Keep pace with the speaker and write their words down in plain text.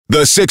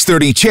The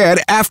 6:30 CHED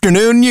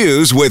Afternoon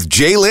News with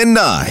Jaylen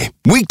Nye.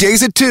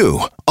 Weekdays at 2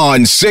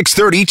 on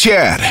 6:30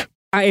 CHED.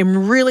 I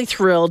am really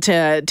thrilled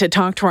to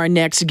talk to our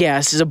next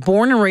guest. He's a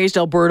born and raised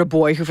Alberta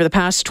boy who for the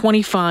past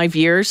 25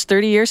 years,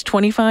 30 years,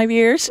 25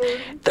 years,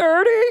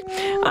 30?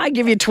 I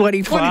give you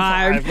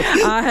 25.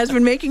 Has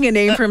been making a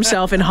name for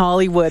himself in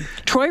Hollywood.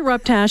 Troy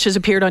Ruptash has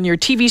appeared on your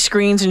TV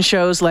screens in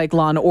shows like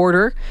Law &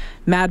 Order,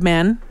 Mad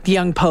Men, The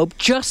Young Pope,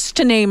 just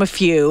to name a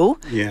few.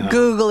 Yeah.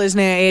 Google his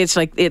name. It's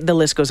like the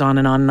list goes on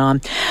and on and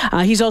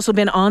on. He's also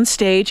been on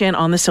stage and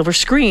on the silver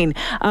screen.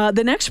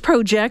 His next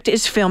project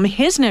is filming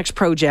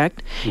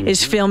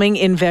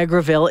in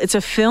Vegreville. It's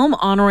a film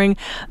honoring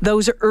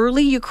those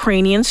early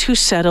Ukrainians who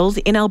settled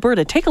in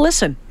Alberta. Take a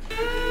listen.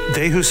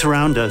 They Who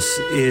Surround Us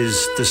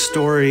is the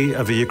story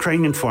of a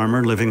Ukrainian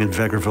farmer living in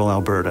Vegreville,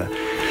 Alberta.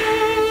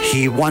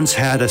 He once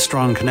had a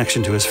strong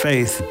connection to his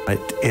faith, but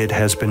it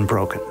has been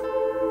broken.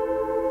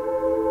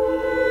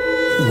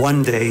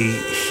 One day,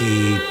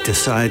 he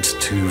decides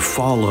to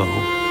follow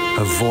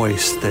a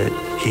voice that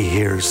he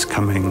hears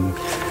coming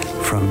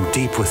from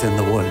deep within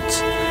the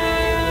woods.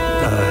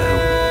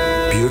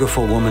 A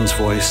beautiful woman's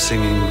voice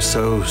singing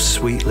so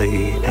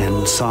sweetly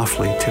and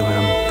softly to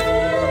him.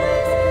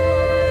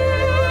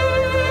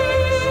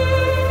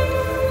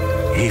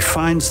 He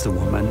finds the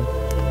woman,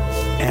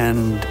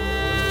 and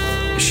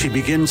she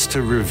begins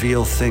to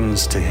reveal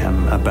things to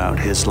him about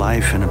his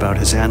life and about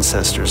his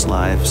ancestors'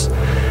 lives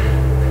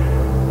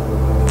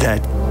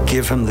that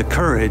give him the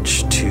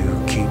courage to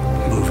keep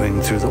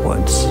moving through the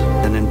woods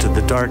and into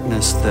the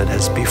darkness that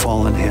has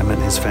befallen him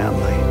and his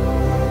family.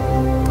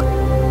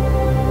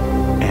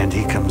 And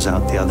he comes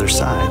out the other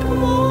side.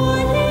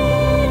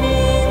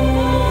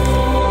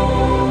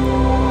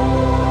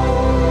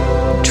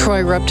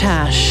 Troy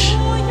Ruptash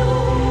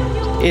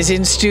is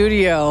in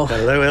studio.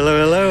 Hello, hello,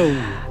 hello.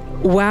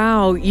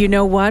 Wow, you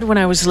know what? When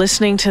I was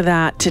listening to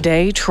that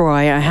today,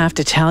 Troy, I have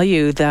to tell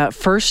you that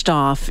first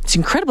off,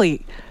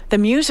 the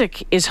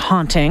music is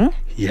haunting.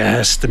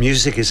 Yes, the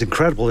music is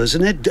incredible,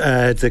 isn't it?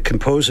 The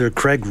composer,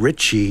 Craig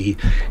Ritchie,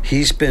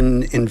 he's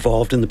been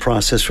involved in the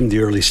process from the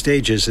early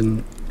stages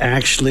and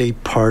actually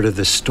part of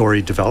the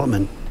story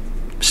development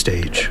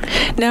stage.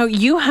 Now,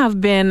 you have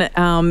been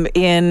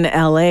in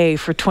LA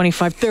for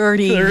 25,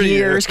 30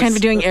 years, kind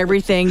of doing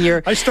everything.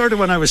 I started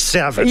when I was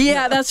 7.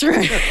 Yeah, that's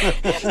right.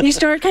 You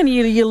start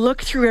you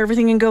look through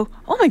everything and go,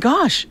 oh my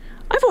gosh,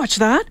 I've watched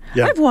that.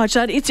 Yeah. I've watched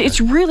that.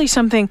 It's really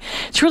something.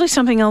 It's really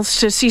something else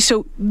to see.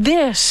 So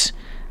this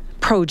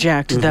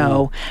project,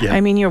 though, yeah.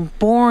 I mean, you're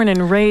born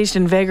and raised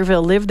in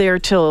Vegreville, lived there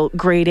till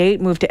grade 8,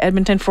 moved to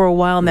Edmonton for a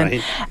while, and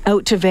then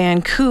out to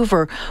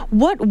Vancouver.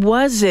 What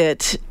was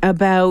it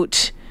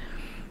about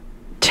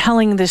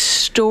telling this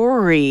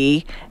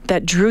story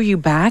that drew you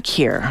back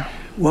here?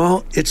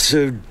 Well, it's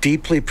a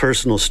deeply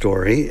personal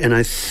story, and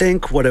I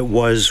think what it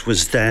was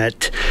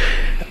that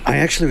I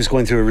actually was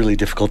going through a really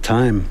difficult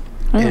time.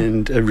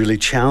 And a really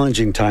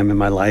challenging time in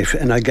my life.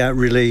 And I got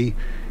really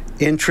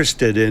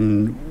interested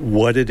in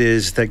what it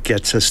is that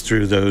gets us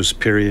through those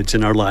periods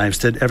in our lives,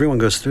 that everyone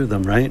goes through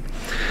them, right?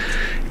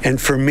 And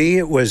for me,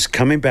 it was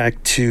coming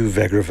back to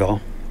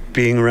Vegreville,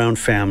 being around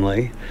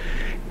family,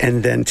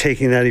 and then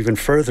taking that even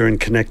further and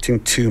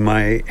connecting to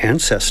my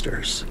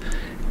ancestors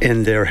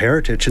and their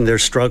heritage and their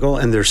struggle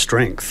and their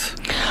strength.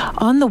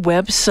 On the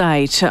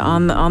website,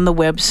 on the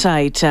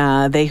website,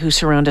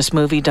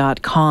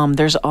 theywhosurroundusmovie.com,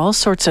 there's all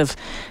sorts of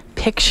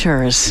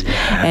pictures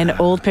and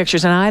old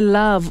pictures, and I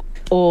love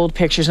old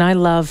pictures and I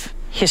love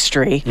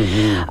history.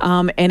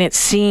 And it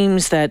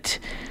seems that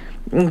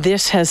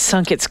this has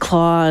sunk its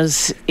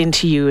claws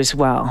into you as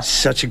well.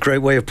 Such a great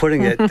way of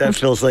putting it. That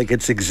feels like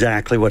it's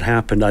exactly what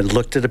happened. I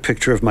looked at a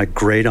picture of my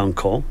great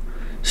uncle,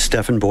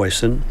 Stephen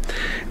Boyson,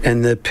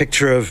 and the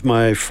picture of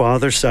my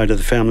father's side of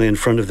the family in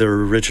front of their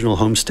original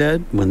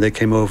homestead when they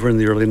came over in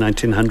the early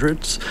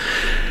 1900s.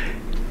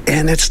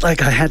 And it's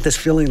like I had this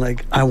feeling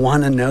like I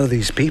want to know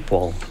these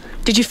people.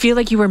 Did you feel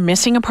like you were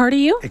missing a part of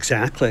you?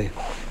 Exactly.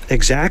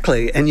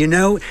 And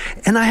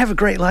and I have a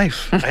great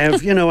life. I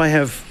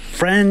have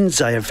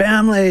friends, I have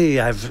family,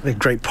 I have a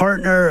great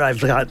partner,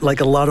 I've got like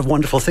a lot of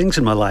wonderful things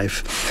in my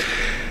life.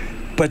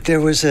 But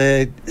there was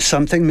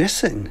something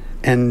missing.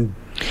 And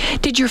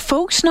did your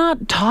folks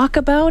not talk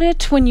about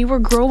it when you were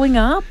growing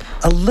up?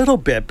 A little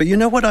bit, but you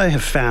know what I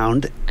have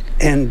found,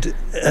 and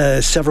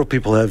several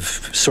people have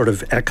sort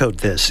of echoed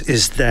this,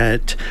 is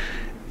that,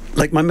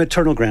 like my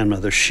maternal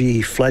grandmother,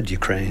 she fled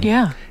Ukraine.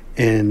 Yeah.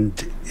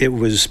 And it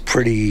was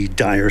pretty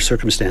dire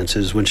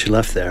circumstances when she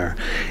left there.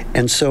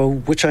 And so,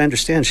 which I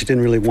understand, she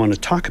didn't really want to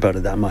talk about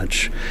it that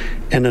much.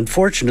 And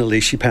unfortunately,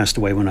 she passed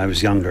away when I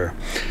was younger.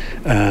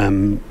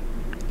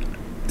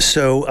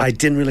 So I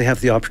didn't really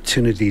have the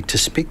opportunity to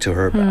speak to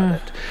her about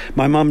it.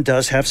 My mom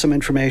does have some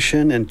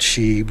information, and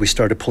we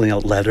started pulling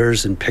out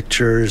letters and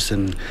pictures,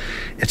 and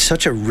it's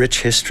such a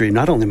rich history,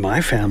 not only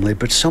my family,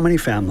 but so many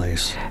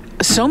families.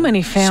 So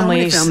many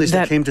families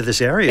that came to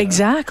this area.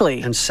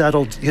 Exactly. And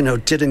settled,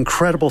 did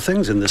incredible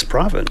things in this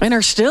province. And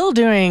are still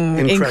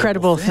doing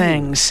incredible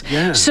things.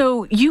 Yeah.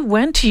 So you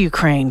went to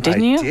Ukraine,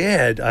 didn't you? I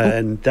did,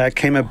 and that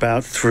came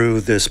about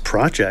through this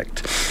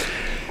project.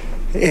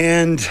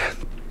 And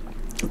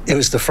it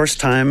was the first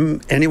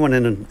time anyone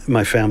in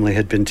my family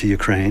had been to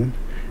Ukraine.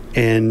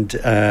 And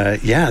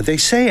they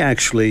say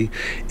actually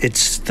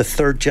it's the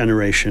third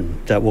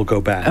generation that will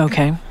go back.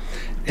 Okay.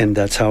 And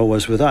that's how it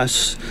was with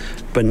us.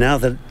 But now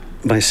that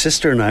my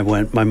sister and I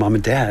went, my mom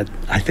and dad,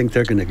 I think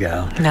they're going to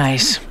go.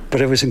 Nice.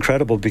 But it was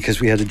incredible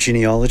because we had a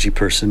genealogy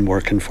person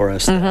working for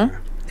us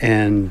there.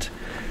 And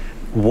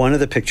one of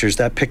the pictures,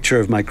 that picture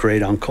of my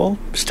great uncle,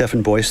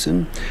 Stefan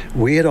Boysen,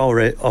 we had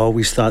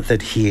always thought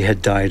that he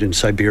had died in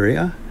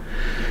Siberia.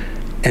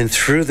 And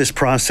through this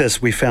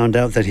process, we found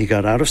out that he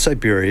got out of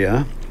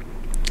Siberia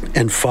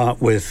and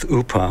fought with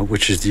UPA,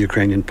 which is the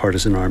Ukrainian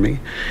Partisan Army,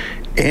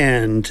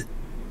 and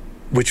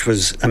which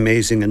was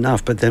amazing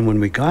enough. But then when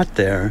we got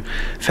there,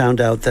 found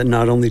out that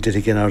not only did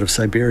he get out of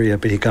Siberia,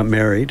 but he got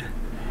married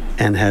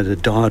and had a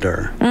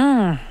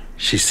daughter.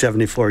 She's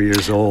 74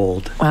 years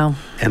old. Wow.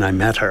 And I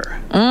met her.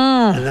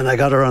 And then I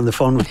got her on the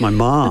phone with my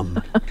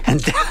mom.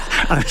 And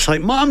I was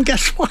like, Mom,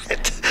 guess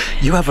what?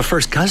 You have a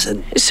first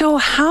cousin. So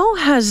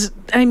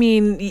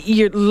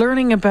you're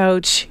learning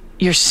about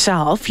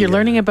yourself, you're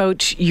learning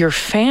about your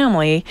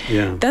family.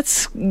 Yeah.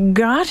 That's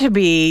got to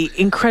be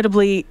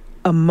incredibly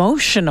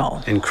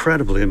emotional.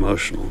 Incredibly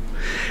emotional.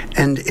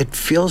 And it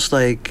feels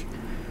like,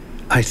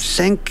 I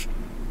think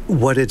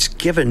what it's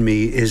given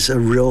me is a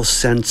real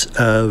sense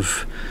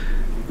of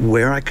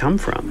where I come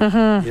from,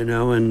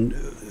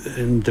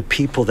 and the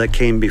people that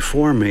came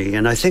before me.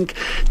 And I think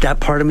that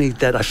part of me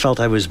that I felt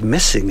I was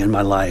missing in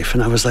my life.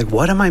 And I was like,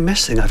 what am I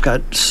missing? I've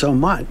got so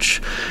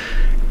much.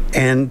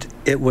 And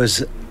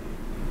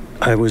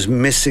I was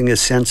missing a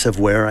sense of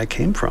where I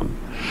came from.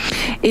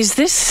 Is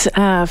this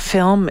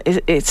film,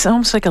 it's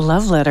almost like a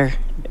love letter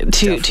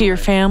to your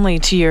family,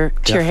 to your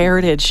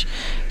heritage,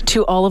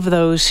 to all of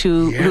those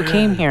who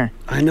came here?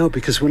 I know,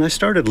 because when I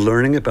started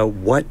learning about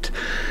what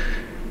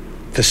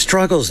the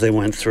struggles they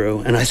went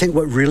through, and I think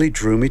what really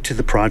drew me to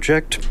the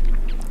project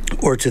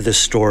or to this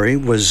story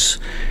was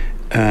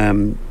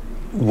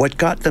what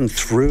got them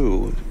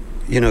through,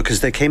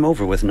 because they came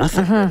over with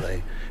nothing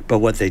really. But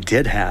what they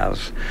did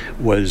have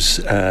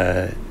was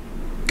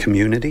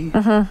community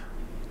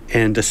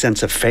and a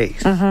sense of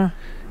faith.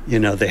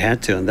 They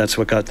had to, and that's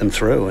what got them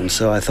through. And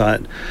so I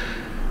thought,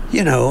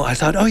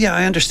 oh yeah,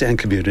 I understand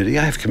community.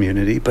 I have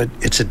community, but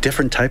it's a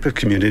different type of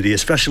community,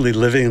 especially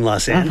living in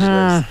Los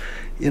Angeles.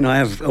 I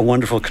have a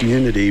wonderful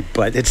community,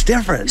 but it's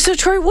different. So,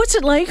 Troy, what's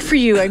it like for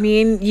you? I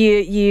mean,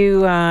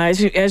 you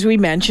as we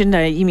mentioned,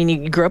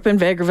 you grew up in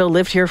Vegreville,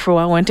 lived here for a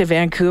while, went to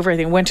Vancouver, I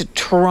think went to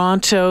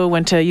Toronto,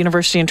 went to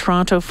university in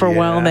Toronto for a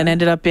while, and then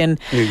ended up in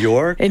New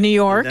York. And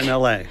then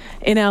L.A.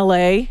 In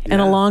L.A.,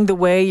 and along the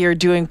way, you're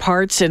doing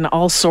parts in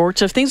all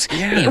sorts of things.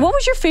 Yeah. What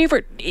was your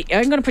favorite?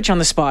 I'm going to put you on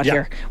the spot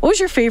here. What was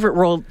your favorite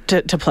role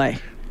to play?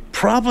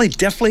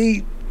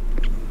 Definitely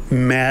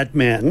Mad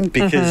Men,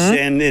 because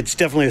and it's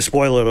definitely a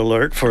spoiler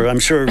alert for, I'm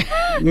sure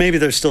maybe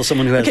there's still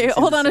someone who hasn't seen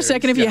hold on a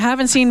second. If you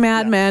haven't seen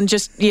Mad Men,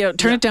 just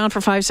turn it down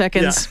for 5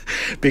 seconds.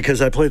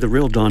 Because I play the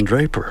real Don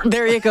Draper.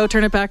 There you go.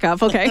 Turn it back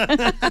up. Okay.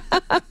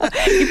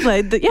 You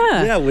played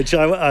which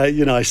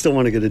I still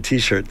want to get a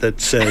T-shirt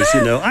that says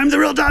I'm the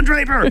real Don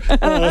Draper.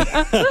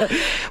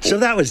 So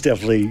that was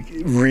definitely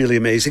really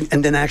amazing.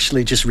 And then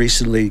actually just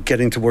recently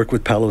getting to work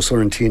with Paolo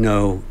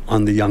Sorrentino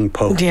on The Young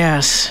Pope.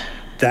 Yes.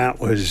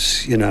 That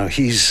was,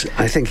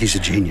 I think he's a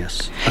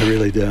genius. I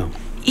really do.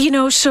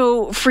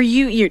 So for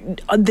you're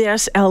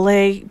this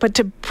LA, but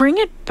to bring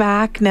it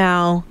back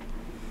now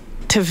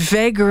to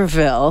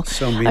Vegreville,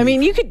 I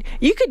mean, you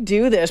could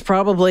do this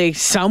probably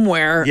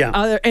somewhere,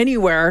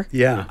 anywhere,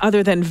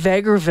 other than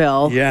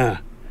Vegreville. Yeah.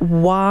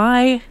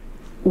 Why?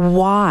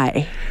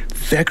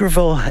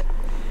 Vegreville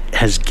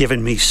has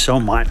given me so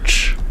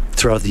much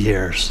throughout the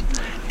years,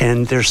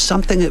 and there's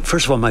something.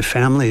 First of all, my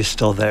family is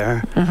still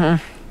there.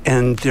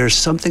 And there's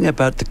something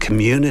about the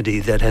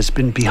community that has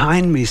been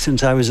behind me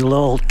since I was a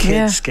little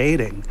kid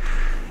skating.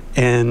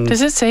 And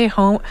does it say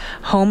home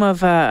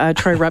of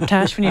Troy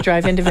Ruptash when you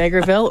drive into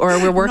Vegreville, or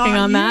we're working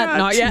on that?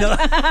 Not yet.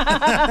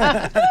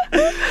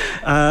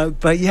 No.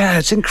 But yeah,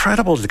 it's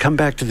incredible to come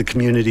back to the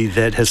community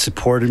that has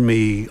supported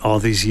me all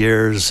these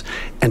years,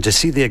 and to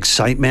see the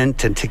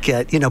excitement and to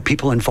get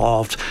people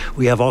involved.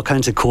 We have all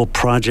kinds of cool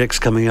projects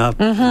coming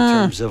up in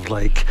terms of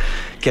like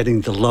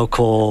getting the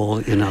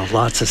local,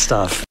 lots of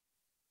stuff.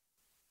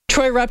 Troy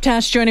Troy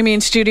Ruptash joining me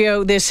in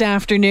studio this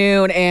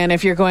afternoon. And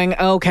if you're going,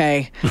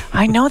 okay,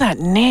 I know that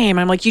name,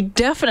 I'm like, you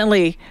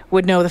definitely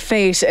would know the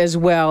face as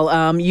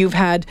well. You've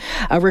had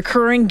a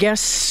recurring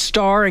guest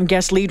star and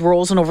guest lead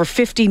roles in over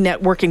 50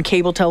 network and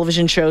cable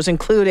television shows,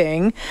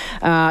 including,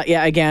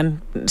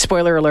 again,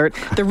 spoiler alert,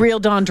 The Real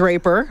Don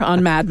Draper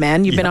on Mad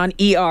Men. You've been on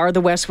ER, The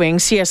West Wing,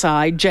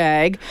 CSI,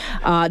 JAG,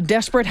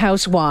 Desperate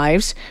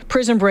Housewives,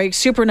 Prison Break,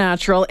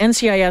 Supernatural,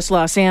 NCIS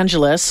Los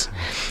Angeles,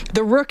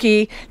 The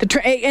Rookie,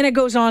 and it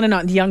goes on and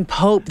on. The Young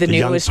Pope, the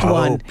newest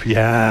one.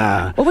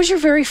 Yeah. What was your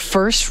very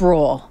first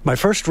role? My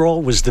first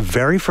role was the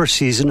very first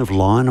season of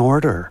Law and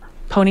Order.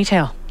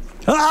 Ponytail.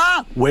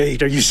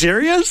 Wait, are you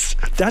serious?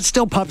 That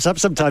still pops up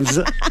sometimes.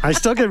 I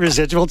still get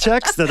residual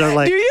checks that are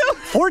like, do you?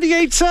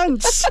 48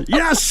 cents.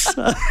 Yes.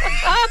 That's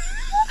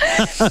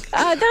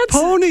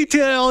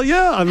Ponytail.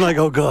 Yeah. I'm like,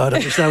 oh God, I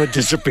wish that would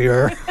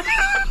disappear.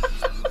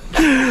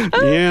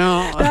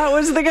 Yeah. That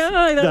was the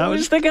guy. That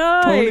was the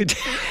guy.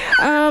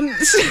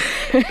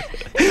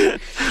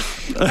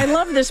 I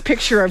love this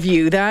picture of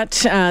you. That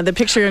the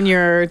picture in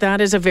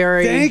that is a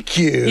very... Thank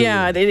you.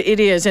 Yeah, it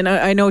is. And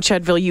I know,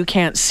 Chadville, you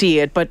can't see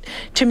it, but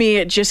to me,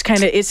 it just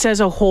kind of, it says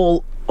a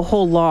whole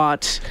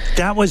lot.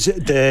 That was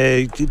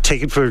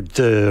taken for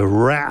the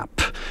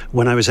wrap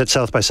when I was at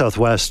South by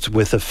Southwest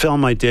with a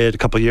film I did a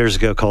couple of years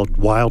ago called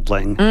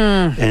Wildling.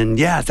 And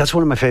yeah, that's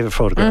one of my favorite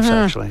photographs,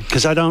 actually.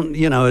 Because I don't,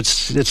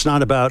 it's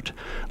not about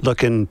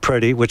looking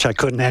pretty, which I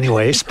couldn't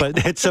anyways,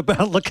 but it's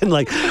about looking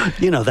like,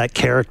 that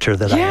character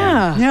that I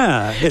am.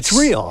 Yeah, it's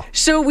real.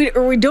 So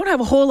we don't have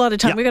a whole lot of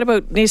time. We got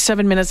about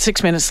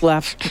 6 minutes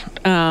left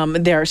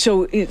there.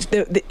 So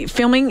the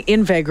filming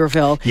in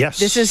Vegreville. Yes.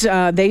 This is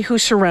They Who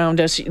Surround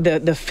Us,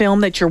 the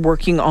film that you're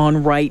working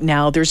on right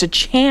now. There's a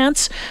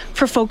chance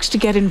for folks to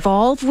get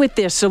involved with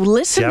this. So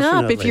listen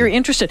up if you're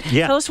interested.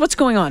 Yeah. Tell us what's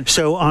going on.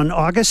 So on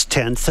August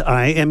 10th,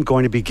 I am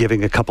going to be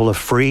giving a couple of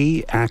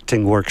free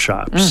acting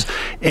workshops.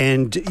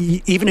 And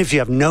even if you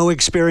have no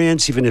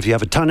experience, even if you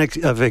have a ton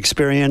of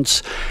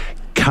experience,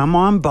 come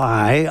on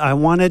by. I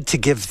wanted to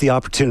give the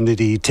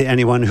opportunity to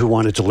anyone who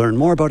wanted to learn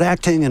more about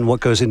acting and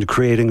what goes into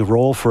creating a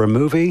role for a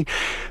movie.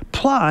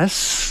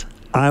 Plus,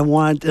 I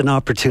want an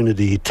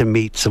opportunity to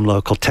meet some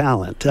local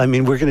talent. I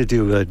mean, we're going to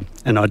do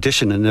an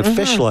audition, an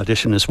official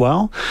audition as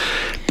well,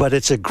 but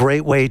it's a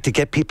great way to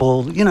get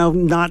people,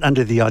 not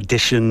under the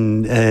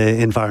audition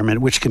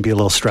environment, which can be a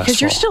little stressful. Because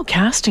you're still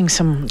casting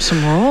some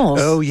roles.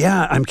 Oh,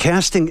 yeah. I'm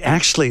casting,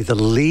 actually, the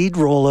lead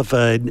role of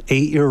an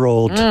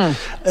 8-year-old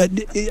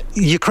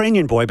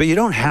Ukrainian boy, but you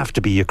don't have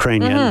to be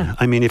Ukrainian.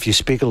 I mean, if you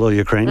speak a little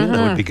Ukrainian,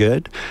 that would be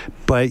good.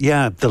 But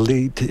yeah, the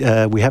lead,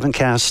 we haven't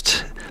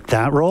cast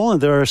that role,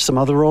 and there are some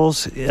other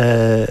roles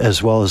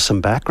as well as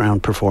some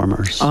background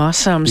performers.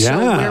 Awesome. Yeah.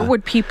 So where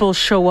would people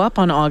show up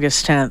on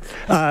August 10th?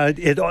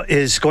 It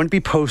is going to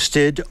be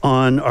posted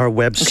on our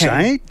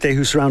website,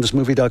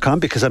 theywhosurroundusmovie.com,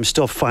 because I'm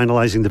still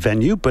finalizing the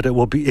venue, but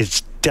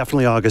it's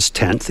definitely August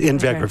 10th in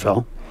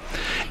Vegreville.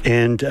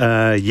 And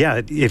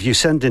if you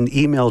send an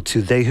email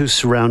to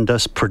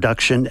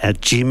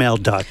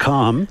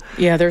theywhosurrounduspoduction@gmail.com.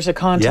 Yeah, there's a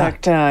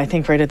contact, I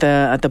think, right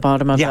at the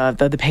bottom of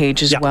the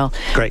page as well.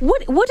 Great.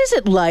 What is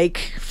it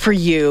like for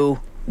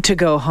you to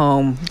go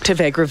home to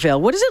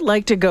Vegreville? What is it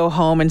like to go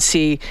home and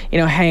see,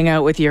 hang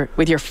out with your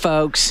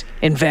folks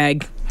in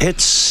Veg?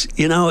 It's,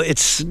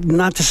 it's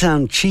not to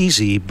sound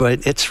cheesy,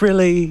 but it's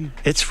really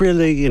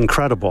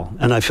incredible.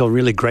 And I feel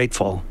really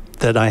grateful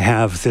that I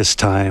have this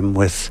time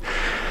with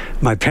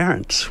my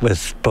parents,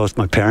 with both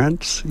my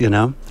parents,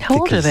 How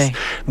old are they?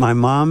 My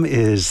mom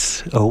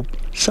is,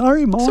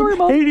 sorry,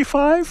 Mom.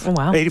 85. Oh,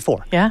 wow.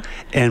 84. Yeah.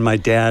 And my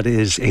dad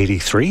is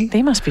 83.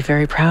 They must be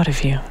very proud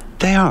of you.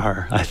 They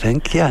are, I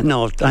think. Yeah,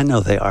 no, I know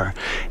they are.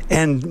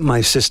 And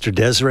my sister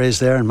Desiree is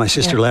there, and my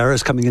sister Lara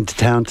is coming into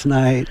town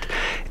tonight.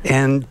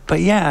 But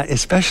yeah,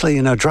 especially,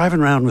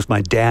 driving around with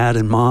my dad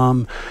and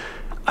mom,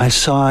 I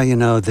saw,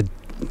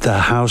 the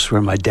house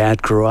where my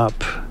dad grew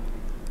up,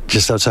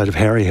 just outside of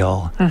Harry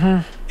Hill.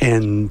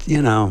 And,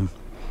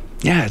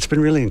 it's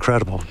been really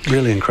incredible.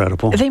 Really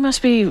incredible. They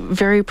must be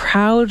very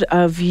proud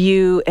of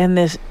you and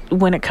this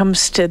when it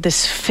comes to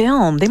this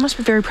film. They must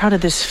be very proud of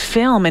this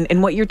film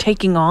and what you're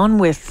taking on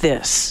with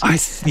this. I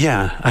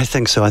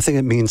think so. I think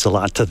it means a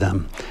lot to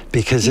them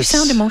because you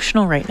sound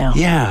emotional right now.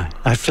 Yeah,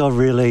 I feel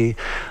really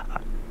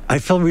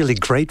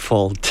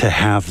grateful to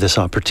have this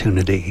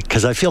opportunity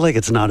because I feel like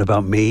it's not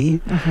about me.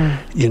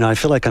 I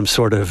feel like I'm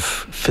sort of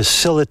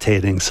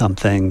facilitating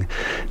something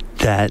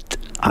that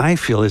I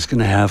feel is going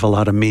to have a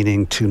lot of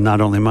meaning to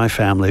not only my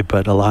family,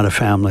 but a lot of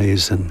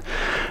families and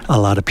a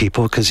lot of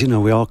people because,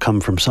 we all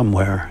come from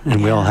somewhere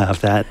and we all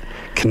have that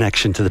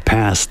connection to the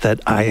past that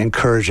I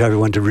encourage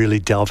everyone to really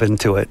delve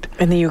into it.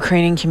 And the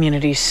Ukrainian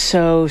community is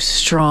so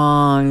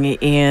strong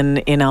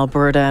in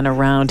Alberta and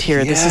around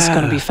here. This is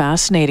going to be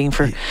fascinating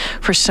for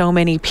so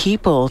many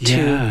people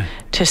to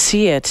to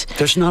see it.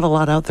 There's not a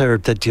lot out there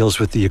that deals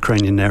with the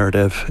Ukrainian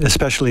narrative,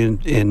 especially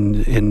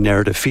in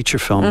narrative feature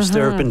films.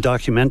 There have been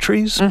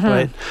documentaries,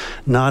 but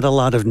not a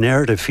lot of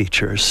narrative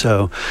features.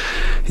 So,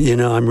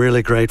 I'm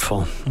really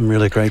grateful.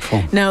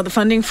 Now, the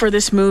funding for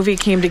this movie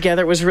came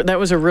together. That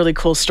was a really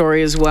cool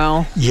story as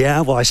well.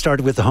 Yeah, well, I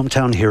started with the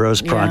Hometown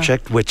Heroes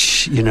Project,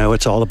 which,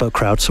 it's all about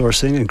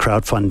crowdsourcing and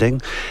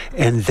crowdfunding.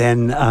 And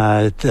then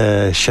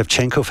the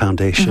Shevchenko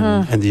Foundation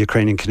and the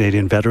Ukrainian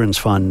Canadian Veterans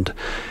Fund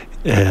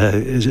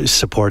is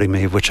supporting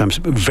me, which I'm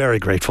very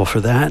grateful for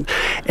that.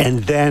 And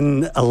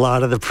then a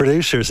lot of the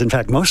producers, in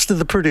fact, most of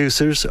the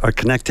producers are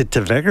connected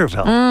to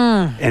Vegreville.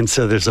 And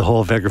so there's a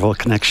whole Vegreville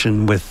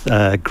connection with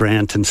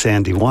Grant and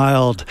Sandy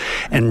Wild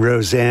and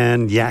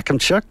Roseanne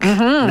Yakimchuk,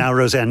 now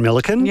Roseanne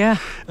Milliken. Yeah.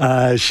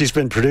 She's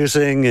been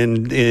producing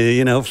and,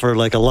 for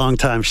like a long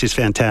time. She's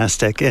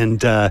fantastic.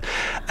 And a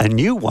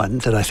new one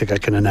that I think I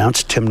can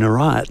announce, Tim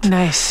Narat.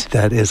 Nice.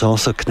 That is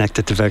also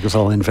connected to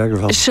Vegreville and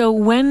Vegreville. So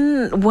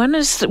when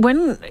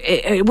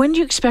do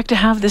you expect to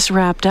have this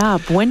wrapped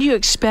up? When do you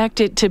expect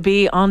it to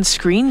be on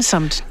screen?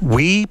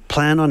 We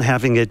plan on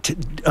having it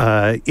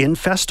in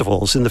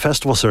festivals, in the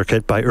festival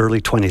circuit by early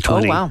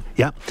 2020. Oh, wow.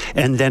 Yeah.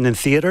 And then in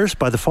theaters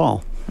by the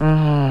fall.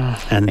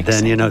 And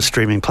exciting. then,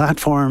 streaming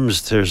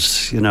platforms,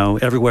 there's,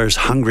 everywhere's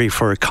hungry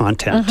for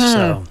content.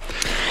 So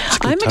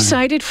I'm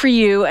excited for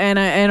you, and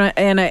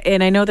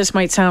I know this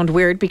might sound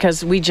weird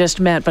because we just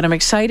met, but I'm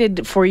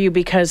excited for you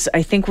because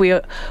I think we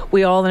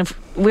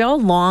all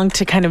long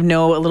to kind of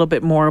know a little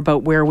bit more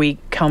about where we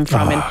come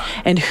from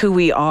and who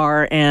we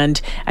are. And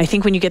I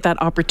think when you get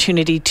that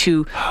opportunity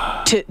to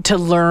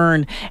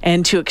learn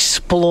and to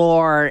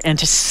explore and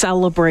to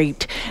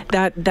celebrate,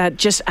 that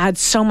just adds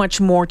so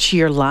much more to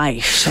your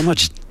life. So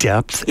much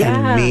depth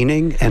and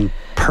meaning and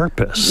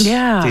purpose.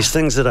 Yeah. These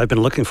things that I've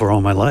been looking for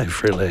all my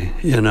life, really.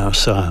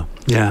 So,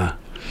 yeah,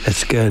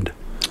 it's good.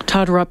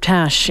 Todd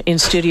Ruptash in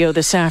studio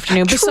this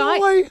afternoon. Troy! I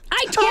knew you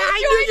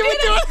would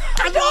do it.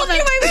 I told you I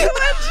would do it.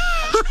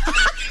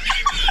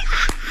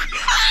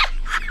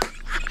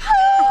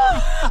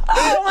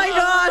 Oh my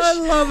gosh. I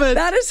love it.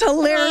 That is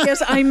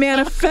hilarious. I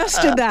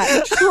manifested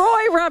that.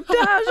 Troy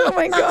Ruptash. Oh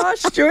my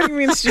gosh. Joining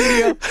me in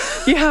studio.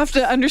 You have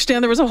to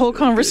understand there was a whole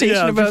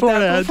conversation about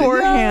that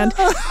beforehand.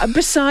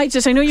 Besides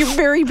this, I know you're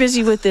very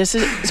busy with this.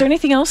 Is there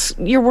anything else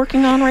you're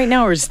working on right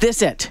now, or is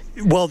this it?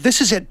 Well,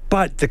 this is it.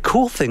 But the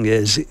cool thing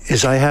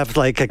is I have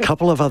like a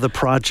couple of other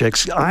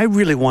projects I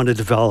really want to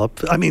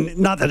develop. I mean,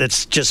 not that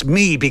it's just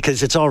me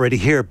because it's already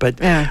here,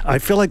 but I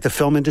feel like the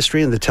film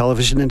industry and the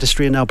television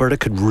industry in Alberta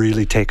could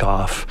really take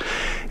off.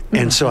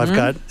 And so I've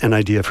got an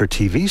idea for a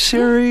TV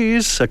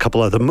series, a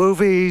couple other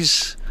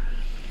movies.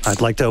 I'd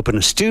like to open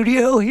a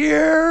studio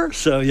here.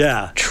 So,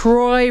 yeah.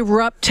 Troy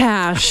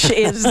Ruptash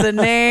is the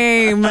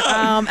name.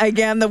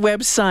 Again, the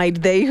website,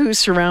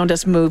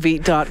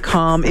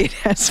 theywhosurroundusmovie.com. It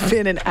has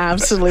been an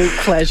absolute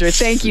pleasure.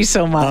 Thank you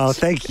so much. Oh,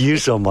 thank you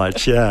so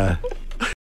much. Yeah.